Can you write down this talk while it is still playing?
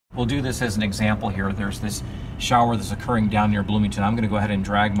We'll do this as an example here. There's this shower that's occurring down near Bloomington. I'm going to go ahead and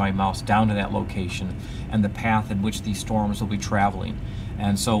drag my mouse down to that location and the path in which these storms will be traveling.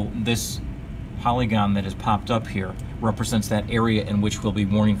 And so this polygon that has popped up here represents that area in which we'll be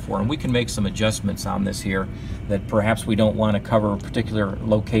warning for. And we can make some adjustments on this here that perhaps we don't want to cover particular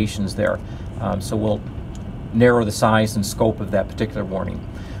locations there. So we'll narrow the size and scope of that particular warning.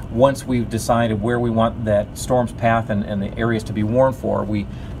 Once we've decided where we want that storm's path and the areas to be warned for, we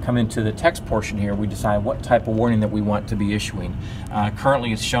come into the text portion here. We decide what type of warning that we want to be issuing.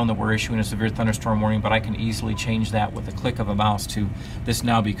 Currently it's shown that we're issuing a severe thunderstorm warning, but I can easily change that with a click of a mouse to this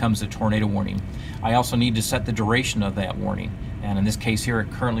now becomes a tornado warning. I also need to set the duration of that warning. And in this case here,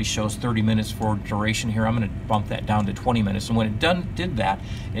 it currently shows 30 minutes for duration here. I'm going to bump that down to 20 minutes. And when it did that,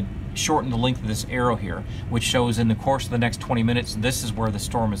 it shortened the length of this arrow here, which shows in the course of the next 20 minutes, this is where the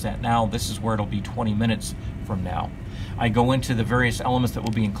storm is at now. This is where it'll be 20 minutes from now. I go into the various elements that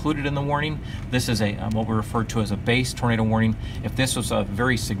will be included in the warning. This is what we refer to as a base tornado warning. If this was a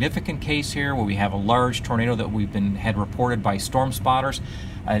very significant case here where we have a large tornado that had reported by storm spotters,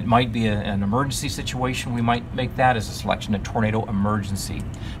 it might be an emergency situation. We might make that as a selection, a tornado emergency.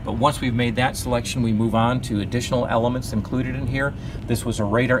 But once we've made that selection, we move on to additional elements included in here. This was a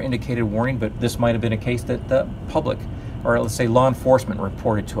radar indicated warning, but this might have been a case that the public, or let's say law enforcement,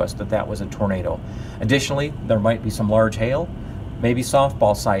 reported to us that that was a tornado. Additionally, there might be some large hail, maybe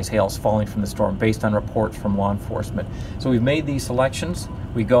softball size hails falling from the storm based on reports from law enforcement. So we've made these selections.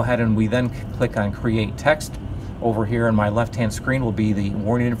 We go ahead and we then click on create text. Over here on my left-hand screen will be the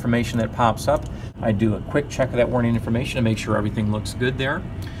warning information that pops up. I do a quick check of that warning information to make sure everything looks good there.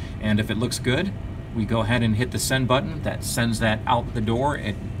 And if it looks good, we go ahead and hit the send button. That sends that out the door.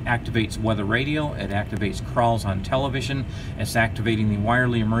 It activates weather radio. It activates crawls on television. It's activating the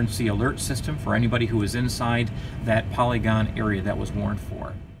wireless emergency alert system for anybody who is inside that polygon area that was warned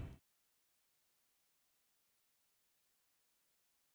for.